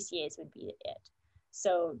 TCAs would be it.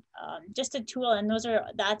 So just a tool, and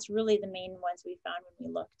that's really the main ones we found when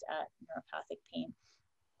we looked at neuropathic pain.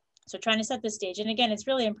 So trying to set the stage. And again, it's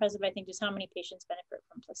really impressive, I think, just how many patients benefit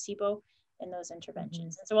from placebo in those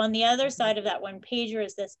interventions. And so on the other side of that one pager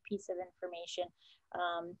is this piece of information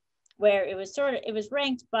where it was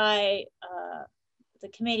ranked by the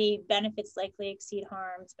committee: benefits likely exceed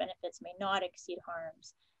harms, benefits may not exceed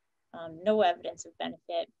harms, no evidence of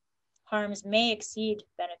benefit, harms may exceed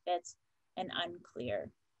benefits, and unclear.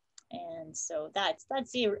 And so that's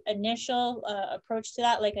the initial approach to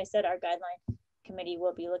that. Like I said, our guideline committee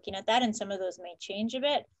will be looking at that, and some of those may change a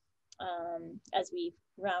bit as we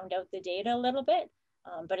round out the data a little bit,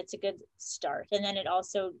 but it's a good start. And then it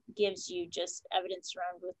also gives you just evidence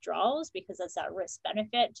around withdrawals, because that's that risk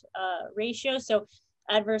benefit ratio. So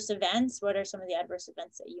adverse events, what are some of the adverse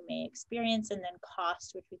events that you may experience, and then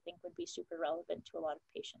cost, which we think would be super relevant to a lot of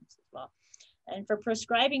patients as well. And for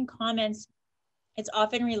prescribing comments, it's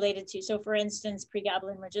often related to, so for instance,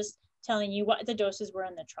 pregabalin, we're just telling you what the doses were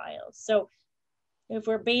in the trials. So if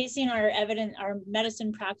we're basing our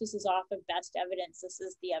medicine practices off of best evidence, this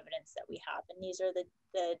is the evidence that we have. And these are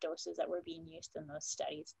the doses that were being used in those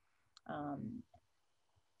studies.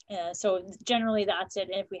 So generally that's it,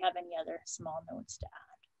 if we have any other small notes to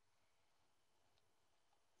add.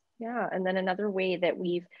 Yeah, and then another way that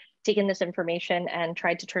we've taken this information and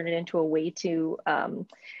tried to turn it into a way to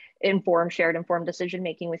shared informed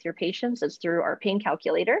decision-making with your patients is through our pain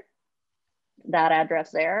calculator. That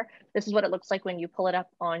address there. This is what it looks like when you pull it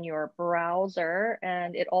up on your browser,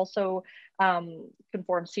 and it also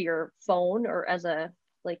conforms to your phone, or as a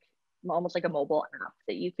almost like a mobile app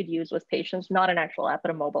that you could use with patients. Not an actual app, but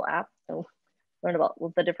a mobile app. So learned about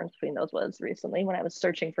what the difference between those was recently when I was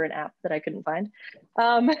searching for an app that I couldn't find.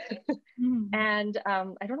 And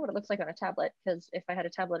I don't know what it looks like on a tablet, because if I had a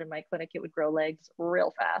tablet in my clinic, it would grow legs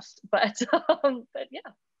real fast. But yeah,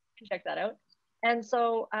 check that out. And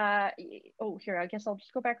so, here, I guess I'll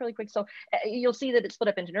just go back really quick. So you'll see that it's split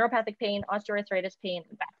up into neuropathic pain, osteoarthritis pain,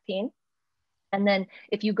 and back pain. And then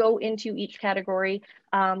if you go into each category,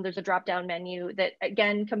 there's a drop-down menu that,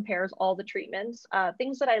 again, compares all the treatments.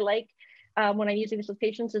 Things that I like when I'm using this with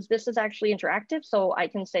patients is this is actually interactive. So I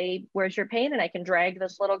can say, where's your pain? And I can drag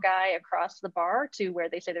this little guy across the bar to where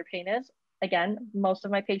they say their pain is. Again, most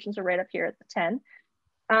of my patients are right up here at the 10.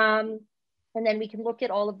 And then we can look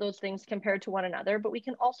at all of those things compared to one another, but we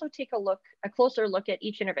can also take a closer look at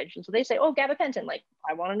each intervention. So they say, oh, gabapentin, like,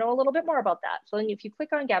 I want to know a little bit more about that. So then if you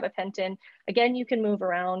click on gabapentin, again, you can move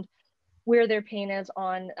around where their pain is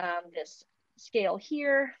on this scale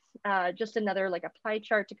here. Just another like a pie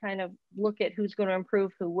chart to kind of look at who's going to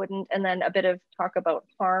improve, who wouldn't, and then a bit of talk about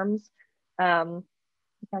harms. You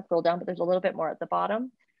can't scroll down, but there's a little bit more at the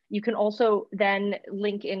bottom. You can also then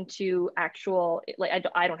link into actual, like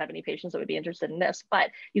I don't have any patients that would be interested in this,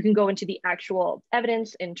 but you can go into the actual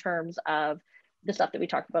evidence in terms of the stuff that we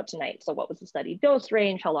talked about tonight. So what was the study dose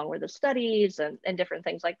range? How long were the studies, and different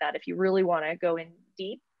things like that if you really want to go in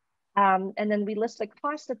deep. And then we list the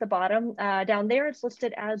cost at the bottom. Down there, it's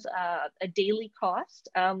listed as a daily cost.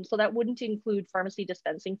 So that wouldn't include pharmacy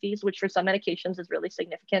dispensing fees, which for some medications is really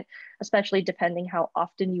significant, especially depending how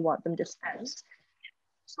often you want them dispensed.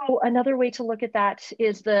 So another way to look at that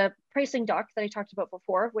is the pricing doc that I talked about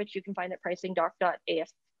before, which you can find at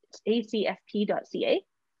pricingdoc.acfp.ca.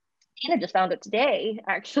 And I just found it today,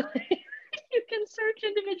 actually. You can search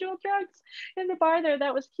individual drugs in the bar there.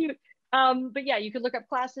 That was cute. But yeah, you can look up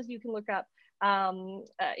classes, you can look up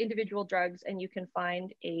individual drugs, and you can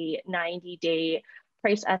find a 90-day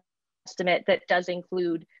price estimate that does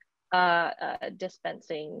include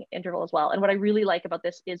dispensing interval as well. And what I really like about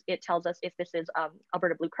this is it tells us if this is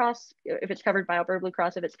Alberta Blue Cross, if it's covered by Alberta Blue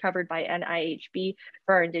Cross, if it's covered by NIHB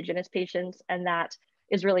for our Indigenous patients. And that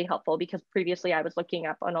is really helpful because previously I was looking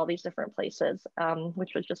up on all these different places,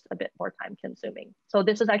 which was just a bit more time consuming. So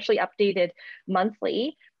this is actually updated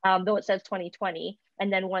monthly, though it says 2020.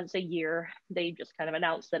 And then once a year, they just kind of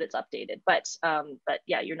announce that it's updated. But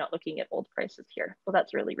yeah, you're not looking at old prices here. So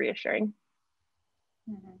that's really reassuring.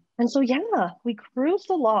 And so, yeah, we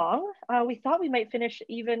cruised along. We thought we might finish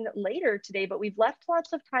even later today, but we've left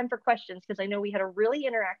lots of time for questions because I know we had a really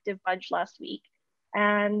interactive bunch last week.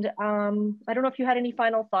 And I don't know if you had any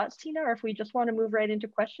final thoughts, Tina, or if we just want to move right into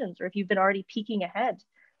questions, or if you've been already peeking ahead.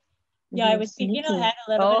 Yeah, I was peeking ahead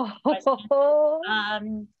a little bit.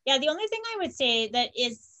 Yeah, the only thing I would say that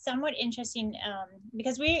is somewhat interesting,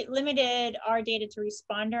 because we limited our data to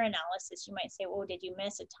responder analysis, you might say, oh, did you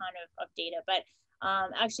miss a ton of data? But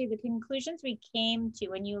actually the conclusions we came to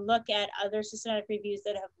when you look at other systematic reviews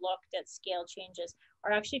that have looked at scale changes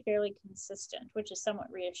are actually fairly consistent, which is somewhat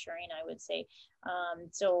reassuring, I would say.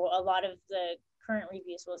 So a lot of the current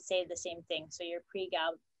reviews will say the same thing. So your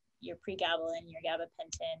pregabalin, your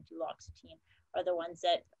gabapentin, duloxetine are the ones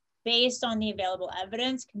that, based on the available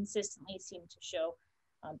evidence, consistently seem to show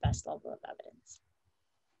best level of evidence.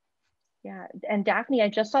 Yeah, and Daphne, I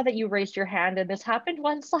just saw that you raised your hand, and this happened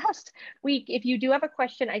once last week. If you do have a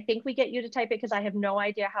question, I think we get you to type it because I have no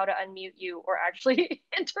idea how to unmute you or actually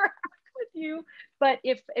interact with you. But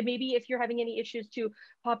if maybe if you're having any issues, to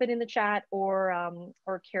pop it in the chat, or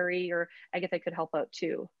Carrie or Agatha could help out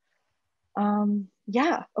too.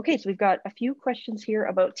 Yeah, okay, so we've got a few questions here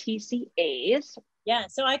about TCAs. Yeah,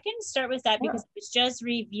 so I can start with that because I was just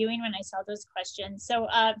reviewing when I saw those questions. So,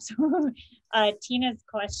 Tina's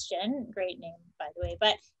question, great name, by the way,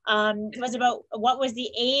 but was about what was the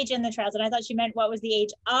age in the trials, and I thought she meant what was the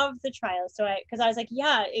age of the trials. So because I was like,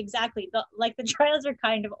 yeah, exactly. Like the trials are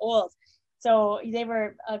kind of old, so they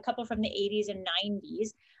were a couple from the 80s and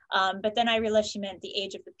 90s, but then I realized she meant the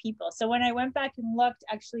age of the people. So when I went back and looked,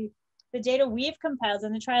 actually, the data we've compiled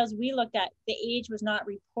and the trials we looked at, the age was not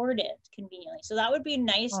reported conveniently. So that would be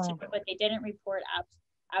nice to, but they didn't report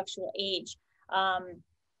actual age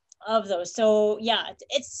of those. So yeah,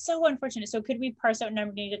 it's so unfortunate. So could we parse out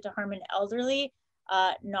number needed to harm an elderly?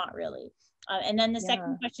 Not really. And then the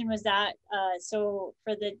second question was that, so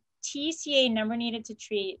for the TCA number needed to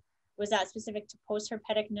treat, was that specific to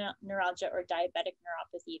post-herpetic neuralgia or diabetic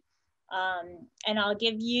neuropathy? And I'll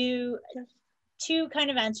give you two kind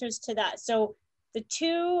of answers to that. So the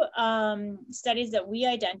two studies that we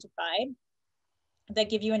identified that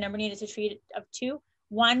give you a number needed to treat of 2,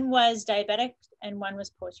 one was diabetic and one was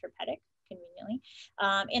post-herpetic, conveniently.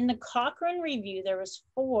 In the Cochrane review, there was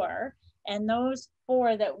 4, and those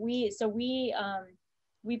 4 that we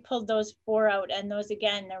pulled those 4 out, and those,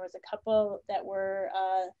 again, there was a couple that were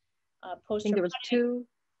post-herpetic. I think there was 2.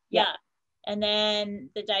 Yeah. And then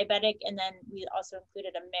the diabetic, and then we also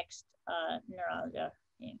included a mixed neuralgia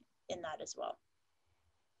in that as well.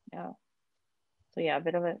 Yeah. So yeah, a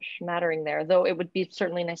bit of a smattering there, though it would be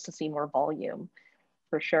certainly nice to see more volume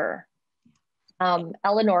for sure.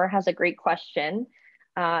 Eleanor has a great question.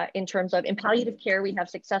 In terms of in palliative care, we have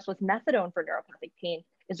success with methadone for neuropathic pain.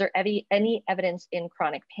 Is there any evidence in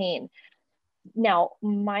chronic pain? Now,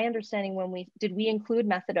 my understanding, did we include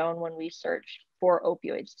methadone when we searched for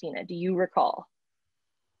opioids, Tina? Do you recall?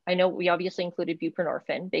 I know we obviously included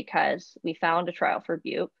buprenorphine because we found a trial for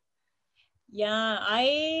bup. Yeah,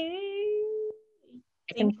 I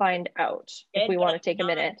can find out if we want to take a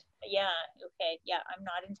minute. Yeah, okay. Yeah, I'm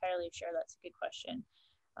not entirely sure. That's a good question.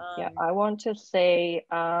 Yeah, I want to say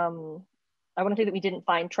that we didn't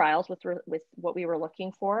find trials with what we were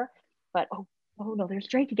looking for, but oh no, there's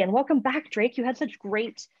Drake again. Welcome back, Drake. You had such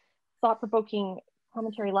great thought-provoking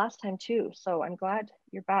commentary last time too, so I'm glad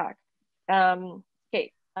you're back.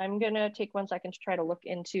 Okay, I'm gonna take 1 second to try to look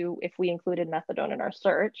into if we included methadone in our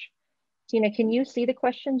search. Tina, can you see the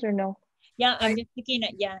questions or no? Yeah, I'm just looking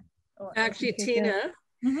at, Actually, Tina,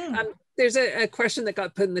 there's a question that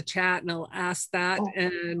got put in the chat, and I'll ask that.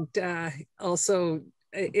 And also,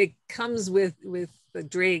 it comes with the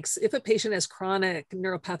Drake's. If a patient has chronic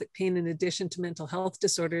neuropathic pain in addition to mental health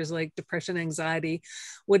disorders like depression, anxiety,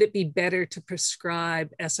 would it be better to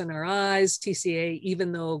prescribe SNRIs, TCA,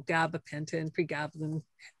 even though gabapentin, pregabalin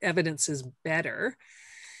evidence is better?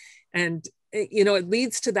 And you know, it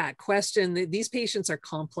leads to that question that these patients are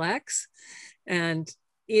complex, and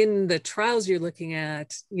in the trials you're looking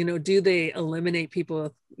at, you know, do they eliminate people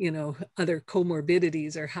with, you know, other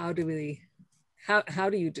comorbidities, or how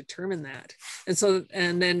do you determine that? And so,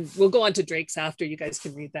 and then we'll go on to Drake's after. You guys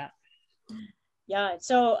can read that. Yeah,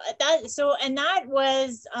 that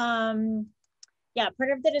was yeah,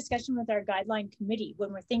 part of the discussion with our guideline committee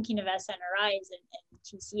when we're thinking of SNRIs and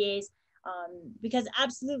TCAs. Because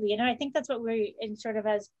absolutely, and I think that's what we, in sort of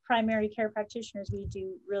as primary care practitioners, we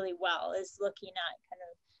do really well, is looking at kind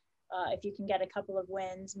of if you can get a couple of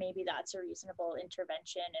wins, maybe that's a reasonable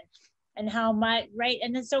intervention, and how much, right?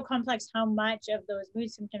 And it's so complex how much of those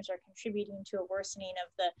mood symptoms are contributing to a worsening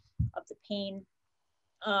of the pain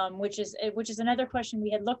which is another question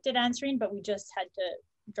we had looked at answering, but we just had to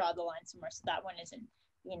draw the line somewhere, so that one isn't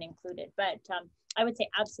being included. But I would say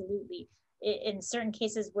absolutely. In certain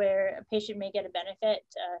cases where a patient may get a benefit,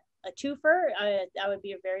 a twofer, that would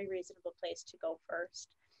be a very reasonable place to go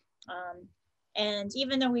first. And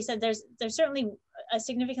even though we said there's certainly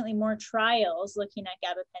significantly more trials looking at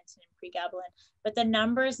gabapentin and pregabalin, but the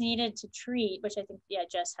numbers needed to treat, which I think, yeah,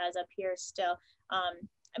 Jess has up here still,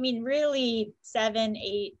 I mean, really 7,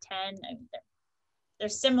 8, 10, I mean, they're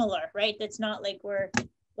similar, right? It's not like we're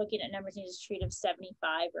looking at numbers needed to treat of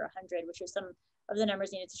 75 or 100, which are some of the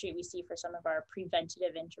numbers needed to treat we see for some of our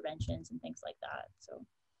preventative interventions and things like that. So.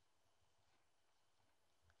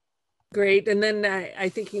 Great. And then I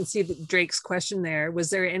think you can see Drake's question there. Was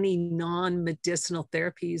there any non-medicinal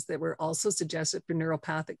therapies that were also suggested for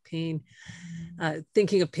neuropathic pain?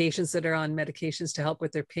 Thinking of patients that are on medications to help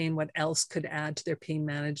with their pain, what else could add to their pain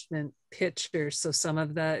management picture? So some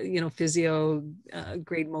of the, physio,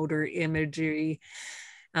 grade motor imagery.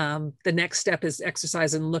 The next step is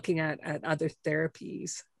exercise and looking at other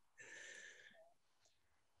therapies.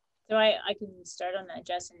 So I can start on that,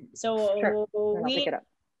 Jess. So sure. I'll pick it up.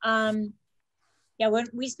 Yeah, what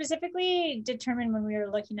we specifically determined when we were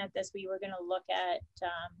looking at this, we were going to look at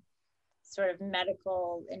sort of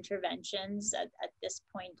medical interventions at this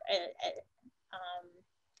point.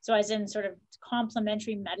 So as in sort of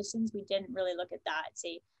complementary medicines, we didn't really look at that,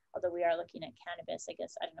 say, although we are looking at cannabis, I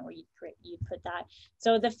guess, I don't know where you'd put that.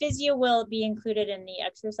 So the physio will be included in the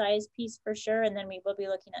exercise piece for sure. And then we will be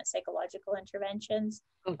looking at psychological interventions.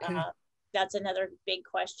 Okay. That's another big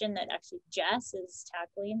question that actually Jess is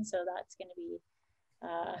tackling. So that's going to be,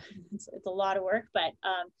 it's a lot of work, but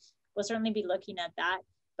we'll certainly be looking at that.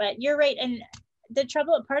 But you're right. And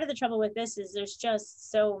part of the trouble with this is there's just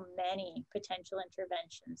so many potential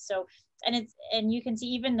interventions. So, and you can see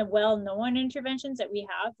even the well-known interventions that we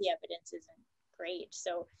have, the evidence isn't great.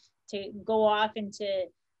 So to go off into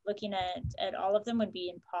looking at all of them would be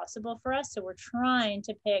impossible for us. So we're trying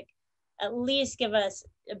to pick, at least give us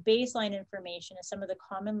a baseline information of some of the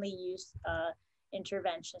commonly used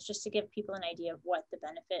interventions, just to give people an idea of what the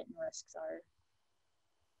benefit and risks are.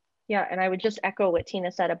 Yeah, and I would just echo what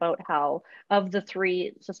Tina said about how of the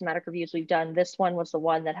 3 systematic reviews we've done, this one was the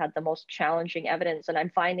one that had the most challenging evidence. And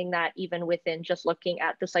I'm finding that even within just looking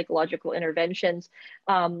at the psychological interventions,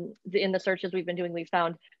 in the searches we've been doing, we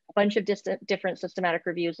found a bunch of different systematic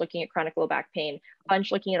reviews looking at chronic low back pain, a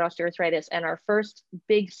bunch looking at osteoarthritis. And our first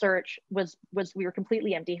big search was we were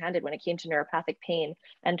completely empty-handed when it came to neuropathic pain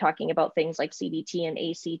and talking about things like CBT and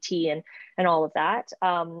ACT and all of that.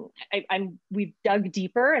 We've dug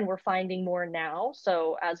deeper and we're finding more now.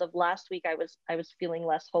 So as of last week, I was feeling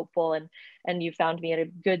less hopeful, and you found me at a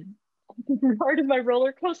good part of my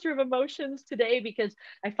roller coaster of emotions today, because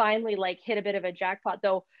I finally hit a bit of a jackpot.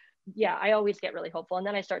 Though yeah, I always get really hopeful, and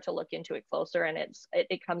then I start to look into it closer, and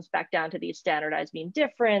it comes back down to these standardized mean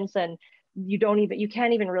difference, and you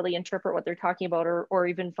can't even really interpret what they're talking about, or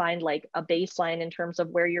even find a baseline in terms of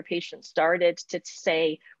where your patient started to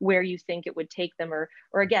say where you think it would take them, or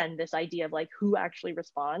again, this idea of who actually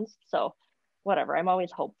responds. So whatever, I'm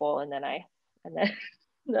always hopeful, and then I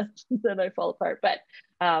fall apart, but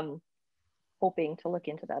hoping to look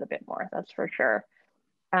into that a bit more, that's for sure.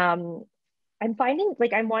 I'm finding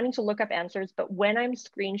I'm wanting to look up answers, but when I'm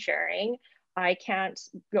screen sharing, I can't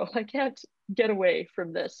get away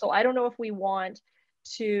from this. So I don't know if we want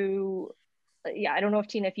to, I don't know if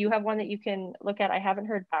Tina, if you have one that you can look at. I haven't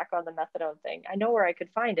heard back on the methadone thing. I know where I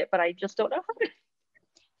could find it, but I just don't know how to.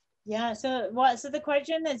 Yeah, so the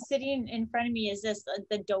question that's sitting in front of me is this,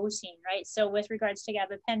 the dosing, right? So with regards to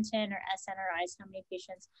gabapentin or SNRIs, how many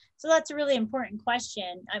patients? So that's a really important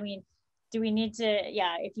question. I mean, do we need to,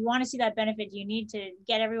 if you want to see that benefit, do you need to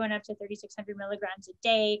get everyone up to 3,600 milligrams a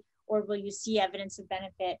day, or will you see evidence of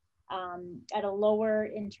benefit at a lower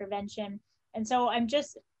intervention? And so I'm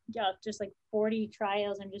just 40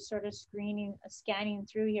 trials, I'm just sort of scanning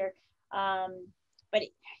through here. But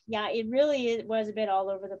it really was a bit all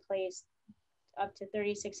over the place, up to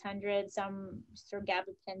 3,600, some sort of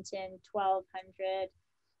gabapentin, 1,200.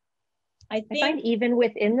 I find even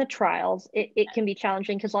within the trials, it can be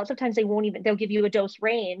challenging, because lots of times they'll give you a dose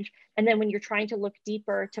range. And then when you're trying to look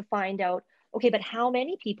deeper to find out, okay, but how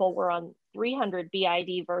many people were on 300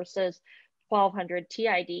 BID versus 1,200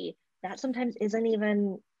 TID, that sometimes isn't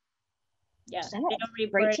even set,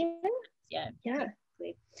 right? Yeah.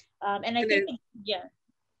 Exactly. And I think,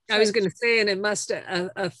 I was going to say, and it must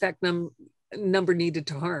affect number needed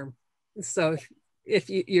to harm. So if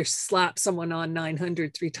you slap someone on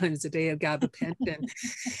 900 3 times a day of gabapentin,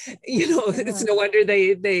 it's no wonder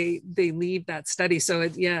they leave that study. So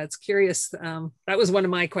it's curious. That was one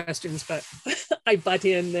of my questions, but I butt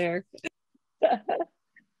in there.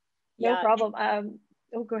 No problem.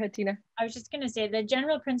 Oh, go ahead, Tina. I was just going to say the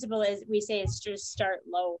general principle is we say is just start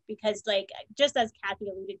low, because like just as Kathy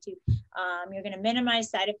alluded to, you're going to minimize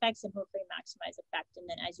side effects and hopefully maximize effect. And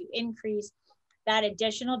then as you increase, that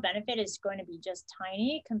additional benefit is going to be just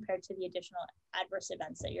tiny compared to the additional adverse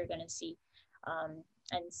events that you're going to see.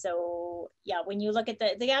 And so, yeah, when you look at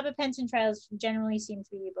the gabapentin trials generally seem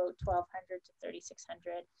to be about 1,200 to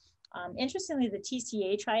 3,600. Interestingly, the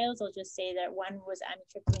TCA trials, I'll just say that one was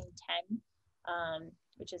amitriptyline 10,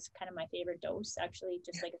 which is kind of my favorite dose, actually,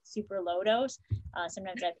 just like a super low dose.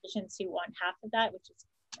 Sometimes I have patients who want half of that, which is,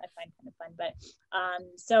 I find kind of fun. But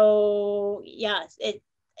so yeah, it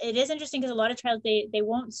is interesting because a lot of trials, they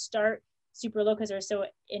won't start super low because they're so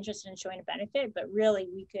interested in showing a benefit, but really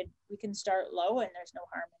we can start low and there's no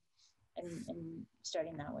harm in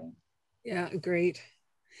starting that way. Yeah, great.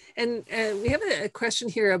 And we have a question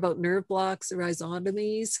here about nerve blocks,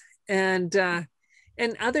 rhizotomies, and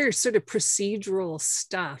other sort of procedural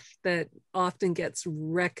stuff that often gets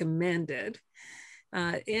recommended.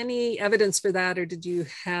 Any evidence for that, or did you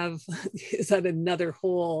have, is that another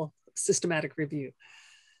whole systematic review?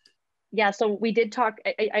 Yeah, so we did talk,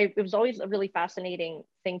 it was always a really fascinating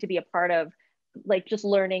thing to be a part of, like just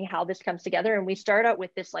learning how this comes together. And we start out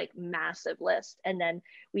with this like massive list, and then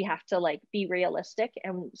we have to like be realistic.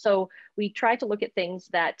 And so we try to look at things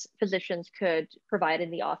that physicians could provide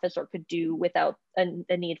in the office or could do without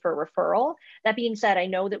a need for a referral. That being said, I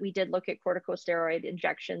know that we did look at corticosteroid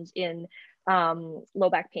injections in low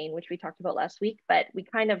back pain, which we talked about last week, but we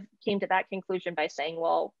kind of came to that conclusion by saying,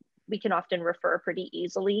 well, we can often refer pretty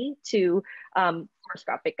easily to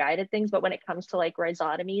fluoroscopic guided things, but when it comes to like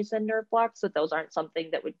rhizotomies and nerve blocks, so those aren't something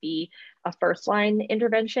that would be a first line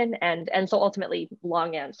intervention. And so ultimately,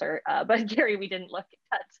 long answer, but Gary, we didn't look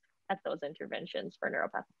at those interventions for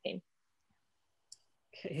neuropathic pain.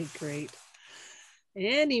 Okay, great.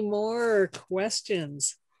 Any more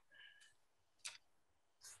questions?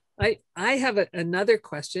 I have another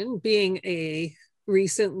question. Being a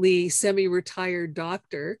recently semi-retired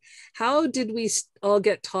doctor, how did we all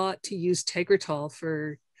get taught to use Tegretol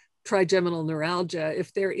for trigeminal neuralgia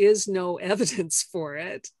if there is no evidence for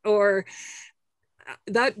it? Or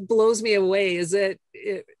that blows me away. Is it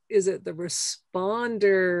the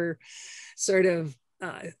responder sort of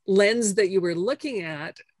lens that you were looking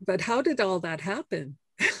at? But how did all that happen?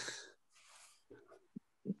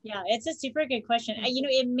 Yeah, it's a super good question.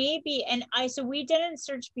 It may be, and so we didn't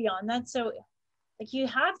search beyond that. So like you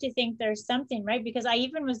have to think there's something, right? Because I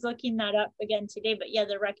even was looking that up again today, but yeah,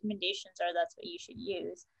 the recommendations are that's what you should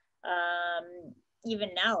use. Even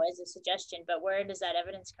now as a suggestion, but where does that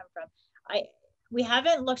evidence come from? We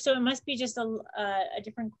haven't looked, so it must be just a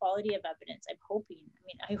different quality of evidence. I'm hoping.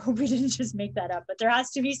 I hope we didn't just make that up, but there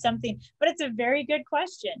has to be something. But it's a very good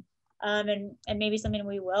question, and maybe something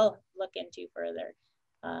we will look into further,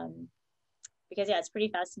 because yeah, it's pretty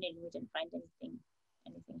fascinating. We didn't find anything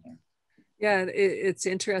here. Yeah, it's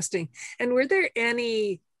interesting. And were there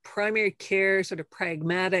any primary care sort of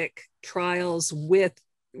pragmatic trials with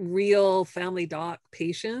real family doc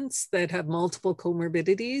patients that have multiple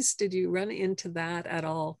comorbidities? Did you run into that at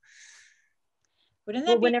all? Wouldn't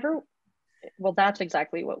that well, that's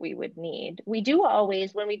exactly what we would need. We do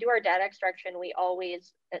always, when we do our data extraction, we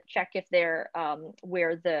always check if they're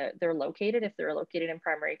where they're located, if they're located in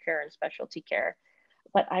primary care and specialty care.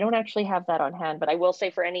 But I don't actually have that on hand. But I will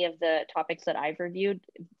say for any of the topics that I've reviewed,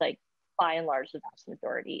 like by and large, the vast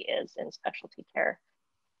majority is in specialty care.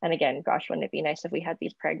 And again, gosh, wouldn't it be nice if we had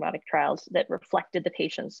these pragmatic trials that reflected the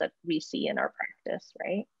patients that we see in our practice,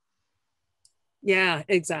 right? Yeah,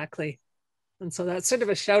 exactly. And so that's sort of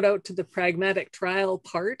a shout out to the pragmatic trial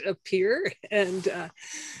part of PEER and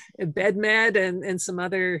BedMed and some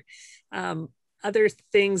other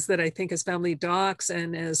things that I think as family docs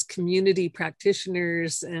and as community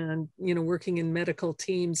practitioners and, working in medical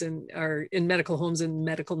teams and or in medical homes and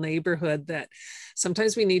medical neighborhood, that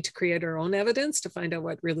sometimes we need to create our own evidence to find out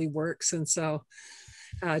what really works. And so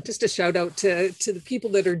just a shout out to the people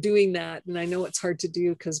that are doing that. And I know it's hard to do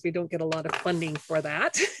because we don't get a lot of funding for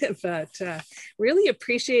that, but really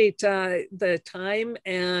appreciate the time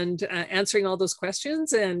and answering all those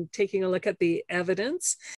questions and taking a look at the evidence.